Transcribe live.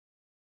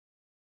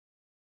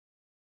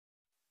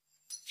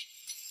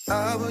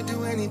I would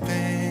do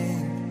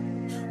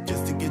anything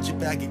just to get you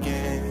back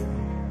again.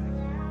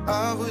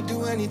 I would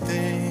do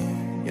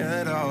anything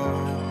at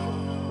all.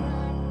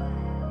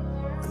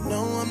 I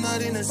know I'm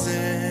not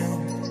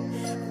innocent,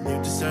 you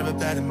deserve a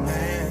better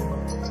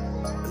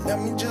man. But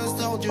let me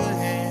just hold your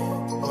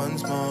hand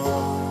once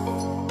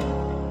more.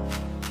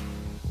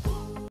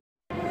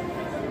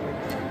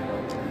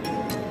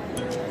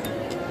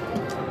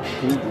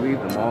 Can you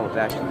believe the mall is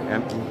actually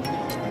empty?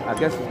 I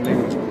guess it's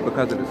maybe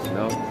because of the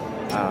snow.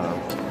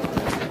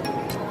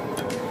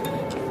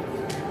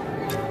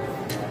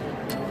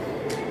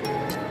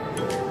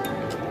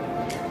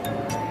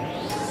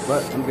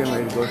 But I'm getting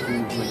ready to go see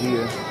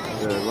Medea,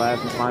 the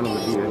last and final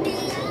Medea,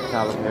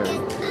 Tyler Perry.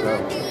 So,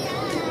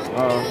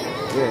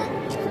 yeah.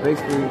 So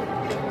basically,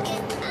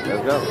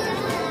 let's go.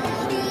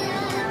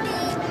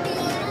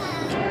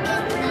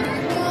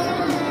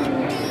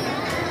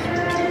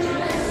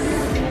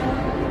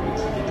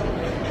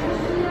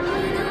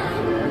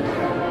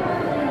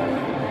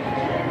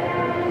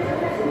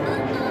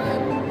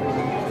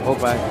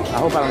 I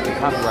hope I don't get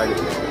copyrighted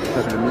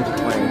because of the music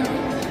playing.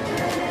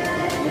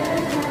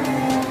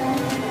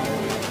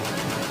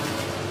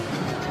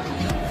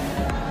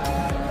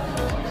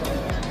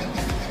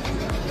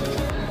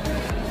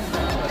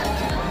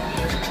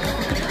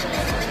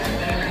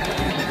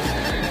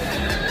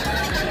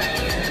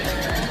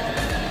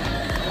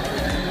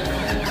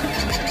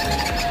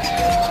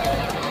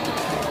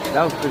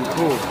 That was pretty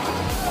cool.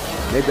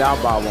 Maybe I'll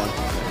buy one.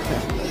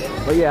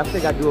 But yeah, I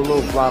think I do a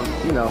little vlog,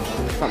 you know,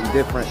 something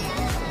different.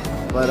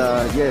 But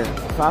yeah,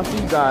 so I'll see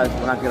you guys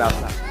when I get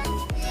outside.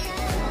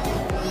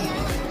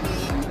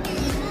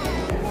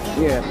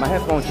 Yeah, my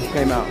headphones just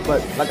came out,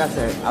 but like I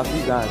said, I'll see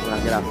you guys when I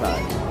get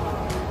outside.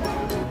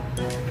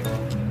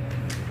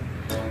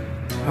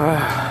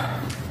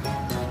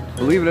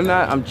 Believe it or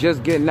not, I'm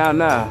just getting out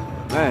now.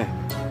 Man,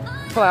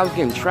 I feel like I was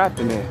getting trapped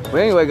in there. But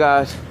anyway,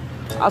 guys,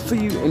 I'll see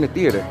you in the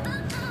theater.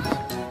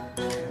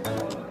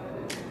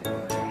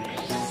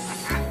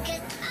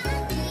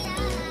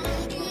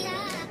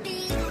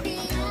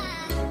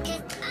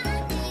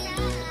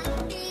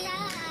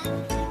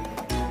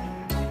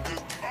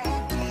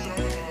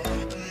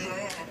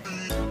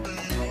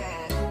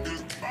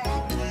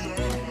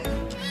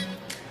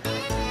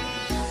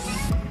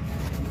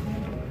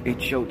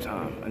 It's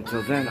showtime.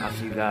 Until then, I'll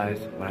see you guys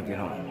when I get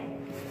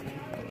home.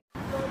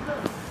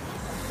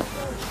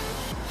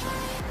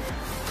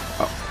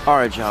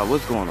 Alright, y'all,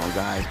 what's going on,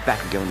 guys?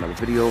 Back again with another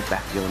video,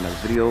 back again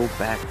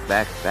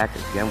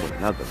with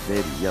another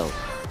video.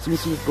 So you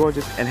see this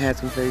gorgeous and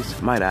handsome face?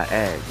 Might I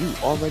add, you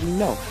already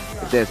know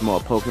that there's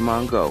more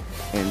Pokemon Go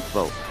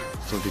info.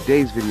 So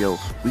today's video,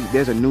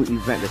 there's a new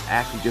event that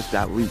actually just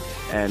got leaked,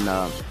 and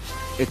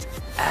it's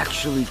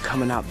actually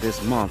coming out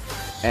this month.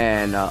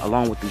 And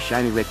along with the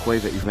Shiny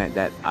Rayquaza event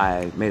that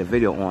I made a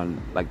video on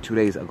like 2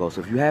 days ago.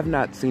 So if you have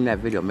not seen that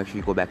video, make sure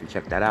you go back and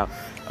check that out,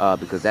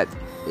 because that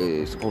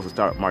is supposed to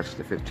start March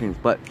the 15th.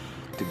 But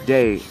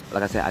today,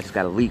 like I said, I just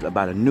got a leak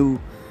about a new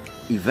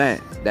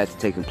event that's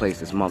taking place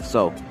this month.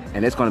 So,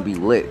 and it's going to be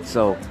lit.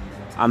 So,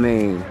 I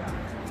mean,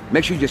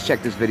 make sure you just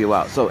check this video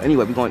out. So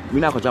anyway, we're not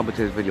going to jump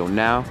into this video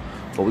now,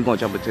 but we're going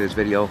to jump into this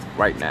video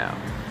right now.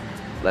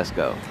 Let's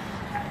go.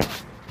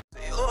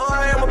 Oh,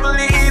 I am a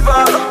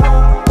believer.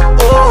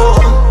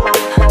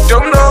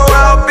 Don't know where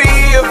I'll be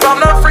if I'm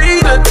not free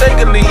to take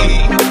a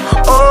lead.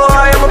 Oh,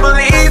 I am a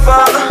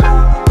believer.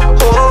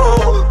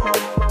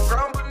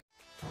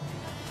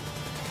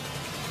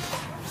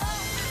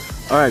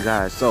 Alright,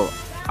 guys, so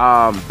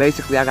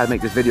basically I gotta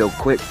make this video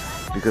quick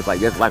because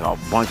like there's like a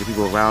bunch of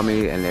people around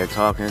me and they're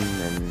talking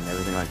and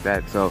everything like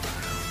that. So,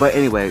 but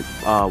anyway,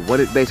 what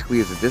it basically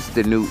is this is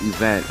the new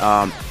event.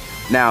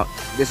 Now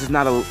this is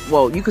not a,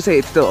 well, you could say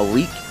it's still a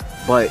leak,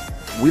 but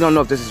we don't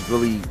know if this is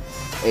really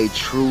a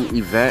true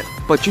event,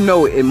 but you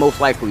know it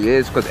most likely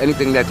is, because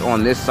anything that's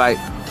on this site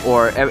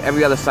or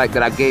every other site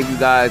that I gave you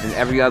guys and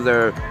every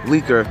other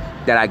leaker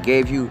that I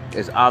gave you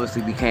is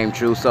obviously became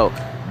true. So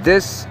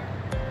this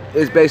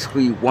is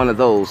basically one of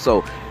those.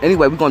 So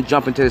anyway, we're gonna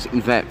jump into this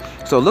event.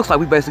 So it looks like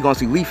we're basically gonna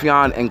see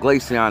Leafeon and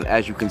Glaceon,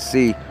 as you can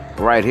see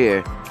right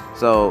here.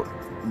 So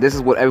this is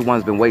what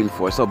everyone's been waiting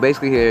for. So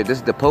basically here, this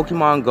is the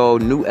Pokemon Go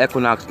new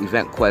Equinox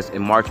event quest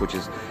in March, which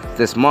is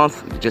this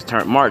month. It just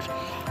turned March.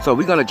 So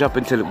we're gonna jump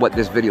into what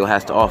this video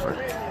has to offer,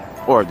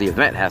 or the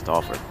event has to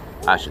offer,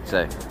 I should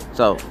say.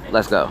 So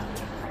let's go.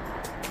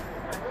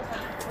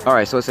 All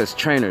right, so it says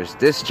trainers,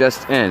 this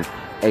just in,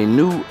 a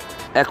new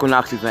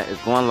Equinox event is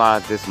going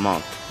live this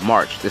month,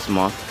 March this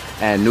month,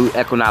 and new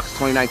Equinox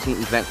 2019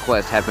 event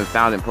quests have been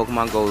found in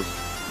Pokemon Go's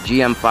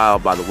GM file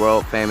by the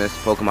world famous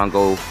Pokemon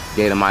Go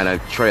data miner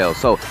Trails.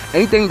 So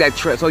anything that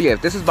so yeah, if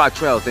this is by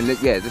Trails, then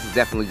yeah, this is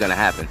definitely gonna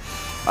happen.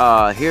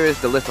 Here is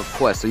the list of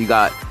quests. So you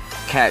got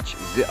catch,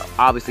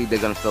 obviously they're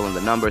gonna fill in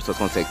the number, so it's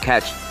gonna say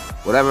catch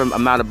whatever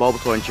amount of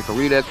Bulbasaur and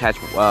Chikorita, catch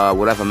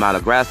whatever amount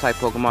of grass type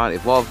Pokemon,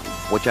 evolve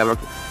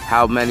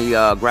how many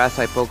grass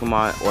type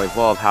Pokemon, or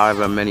evolve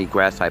however many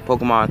grass type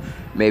Pokemon,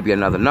 maybe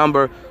another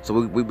number. So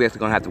we basically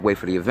gonna have to wait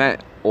for the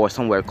event or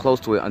somewhere close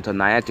to it until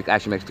Niantic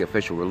actually makes the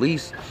official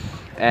release.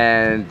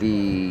 and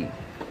the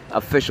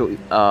official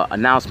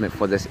announcement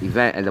for this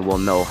event, and then we'll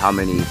know how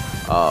many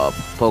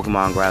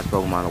Pokemon, grass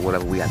Pokemon, or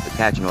whatever we have to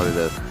catch in order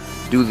to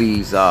do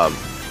these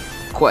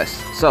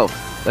quests. So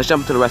let's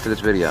jump into the rest of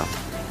this video.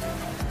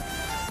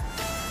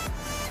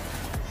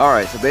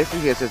 Alright, so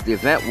basically here it says the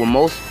event will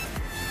most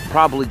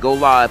probably go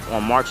live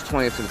on March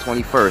 20th to the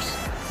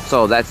 21st.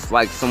 So that's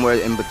like somewhere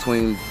in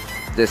between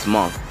this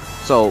month.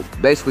 So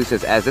basically it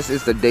says, as this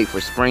is the date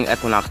for Spring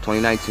Equinox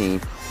 2019,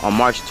 on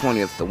March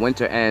 20th, the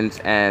winter ends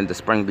and the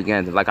spring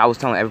begins. Like I was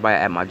telling everybody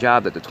at my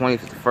job, that the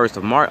 20th is the first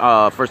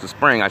of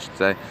spring, I should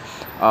say.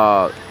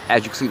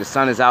 As you can see, the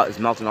sun is out, it's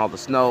melting all the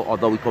snow,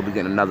 although we probably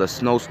getting another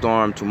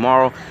snowstorm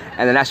tomorrow.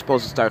 And then that's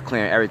supposed to start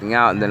clearing everything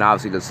out, and then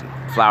obviously the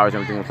flowers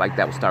and everything like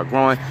that will start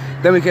growing.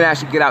 Then we can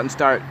actually get out and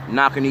start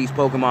knocking these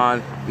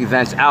Pokemon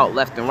events out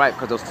left and right,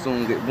 because they'll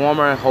soon get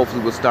warmer.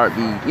 Hopefully we'll start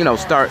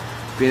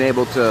being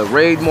able to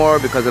raid more,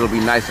 because it'll be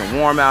nice and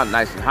warm out,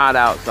 nice and hot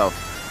out. So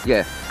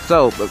yeah,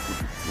 so but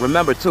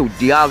remember too,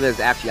 Dialga is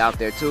actually out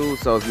there too.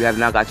 So if you have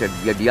not got your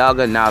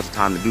Dialga, now's the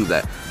time to do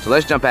that. So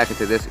let's jump back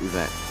into this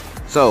event.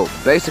 So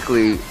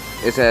basically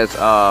it says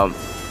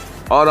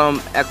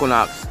autumn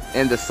equinox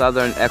in the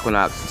southern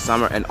equinox,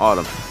 summer and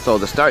autumn. So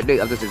the start date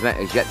of this event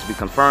is yet to be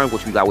confirmed,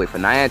 which we gotta wait for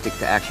Niantic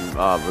to actually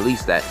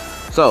release that.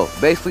 So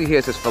basically here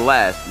it says, for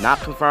last, not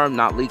confirmed,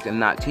 not leaked, and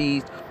not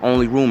teased,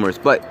 only rumors.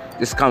 But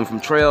this is coming from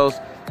Trails.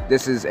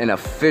 This is an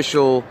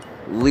official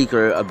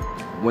leaker.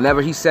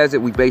 Whenever he says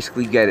it, we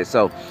basically get it.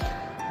 So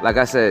like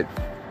I said,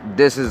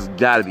 this has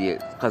got to be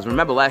it. Because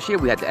remember, last year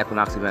we had the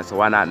Equinox event, so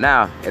why not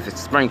now if it's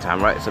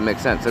springtime, right? So it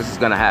makes sense. This is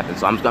going to happen.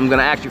 So I'm going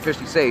to actually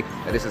officially say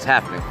that this is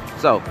happening.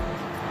 So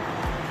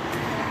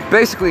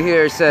basically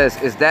here it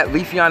says, is that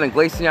Leafeon and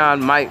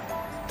Glaceon might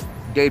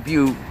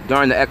debut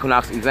during the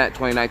Equinox event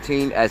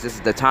 2019, as this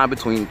is the time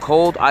between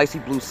cold, icy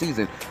blue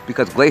season,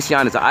 because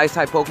Glaceon is an ice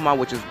type Pokemon,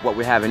 which is what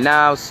we're having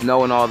now,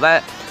 snow and all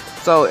that.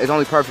 So it's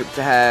only perfect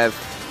to have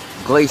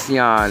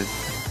Glaceon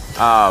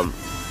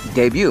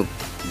debut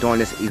during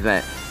this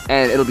event.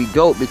 And it'll be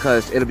dope,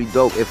 because it'll be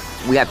dope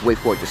if we have to wait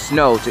for it to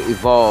snow to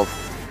evolve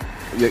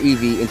your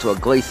Eevee into a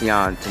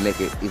Glaceon, to make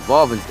it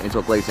evolve into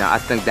a Glaceon. I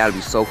think that would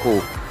be so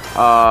cool.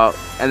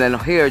 And then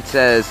here it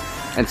says,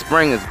 and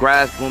spring is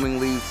grass blooming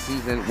leaf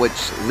season, which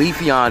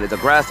Leafeon is a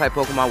grass type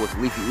Pokemon with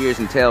leafy ears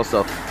and tails.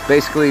 So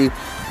basically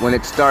when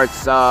it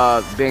starts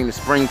being the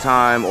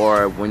springtime,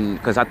 or when,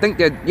 because I think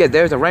that, yeah,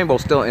 there's a rainbow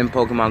still in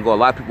Pokemon Go. A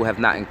lot of people have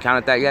not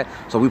encountered that yet,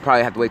 so we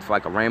probably have to wait for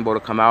like a rainbow to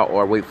come out,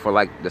 or wait for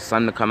like the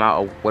sun to come out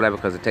or whatever,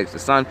 because it takes the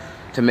sun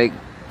to make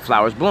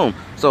flowers bloom.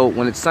 So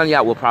when it's sunny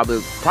out, we'll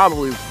probably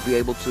be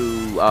able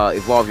to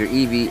evolve your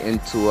Eevee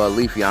into a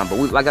Leafeon.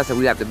 But like I said,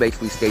 we have to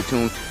basically stay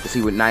tuned to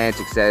see what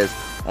Niantic says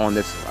on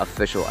this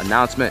official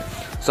announcement.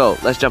 So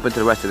let's jump into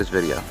the rest of this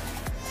video.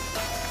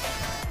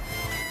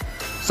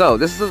 So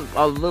this is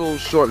a little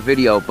short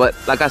video, but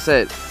like I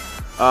said,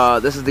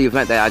 this is the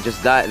event that I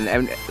just got,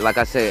 and like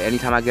I said,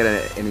 anytime I get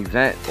an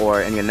event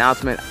or any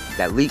announcement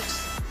that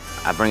leaks,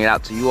 I bring it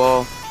out to you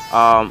all.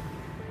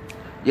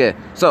 Yeah,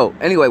 so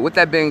anyway, with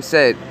that being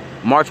said,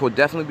 March will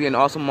definitely be an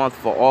awesome month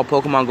for all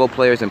Pokemon Go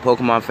players and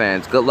Pokemon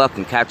fans. Good luck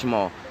and catch them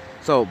all.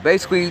 So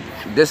basically,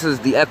 this is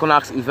the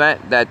Equinox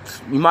event that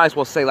you might as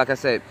well say, like I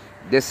said,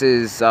 this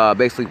is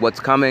basically what's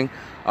coming.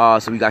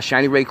 So we got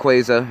Shiny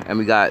Rayquaza and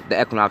we got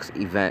the Equinox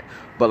event.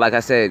 But like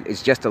I said,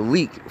 it's just a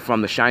leak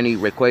from the Shiny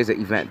Rayquaza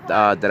event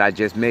that I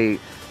just made.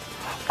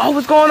 Oh,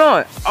 what's going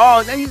on?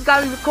 Oh, then you just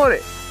got me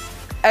recorded.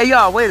 Hey,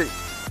 y'all, wait.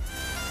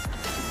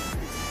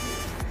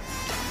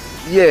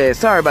 Yeah,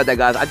 sorry about that,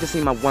 guys. I just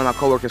seen one of my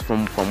coworkers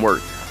from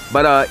work.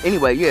 But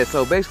anyway, yeah,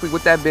 so basically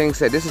with that being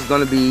said, this is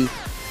going to be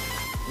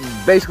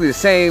basically the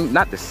same,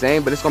 not the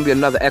same, but it's going to be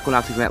another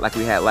Equinox event like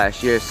we had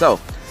last year. So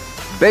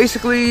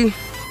basically,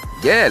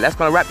 yeah, that's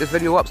going to wrap this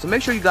video up. So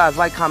make sure you guys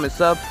like, comment,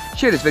 sub,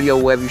 share this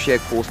video wherever you share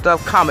cool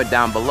stuff, comment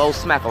down below,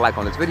 smack a like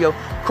on this video,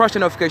 crush the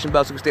notification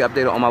bell so you can stay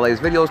updated on my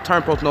latest videos,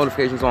 turn post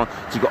notifications on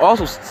so you can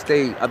also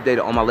stay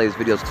updated on my latest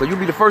videos, so you'll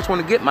be the first one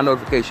to get my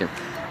notification.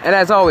 And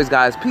as always,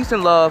 guys, peace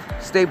and love,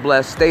 stay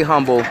blessed, stay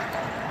humble,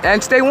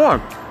 and stay warm.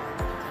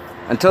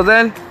 Until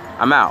then,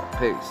 I'm out.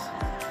 Peace.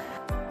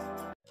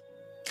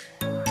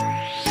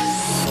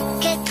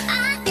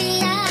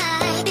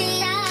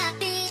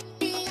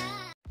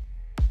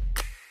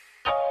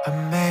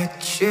 I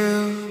met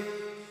you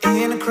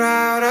in a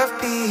crowd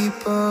of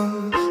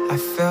people. I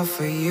fell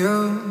for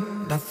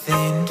you,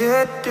 nothing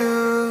to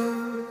do.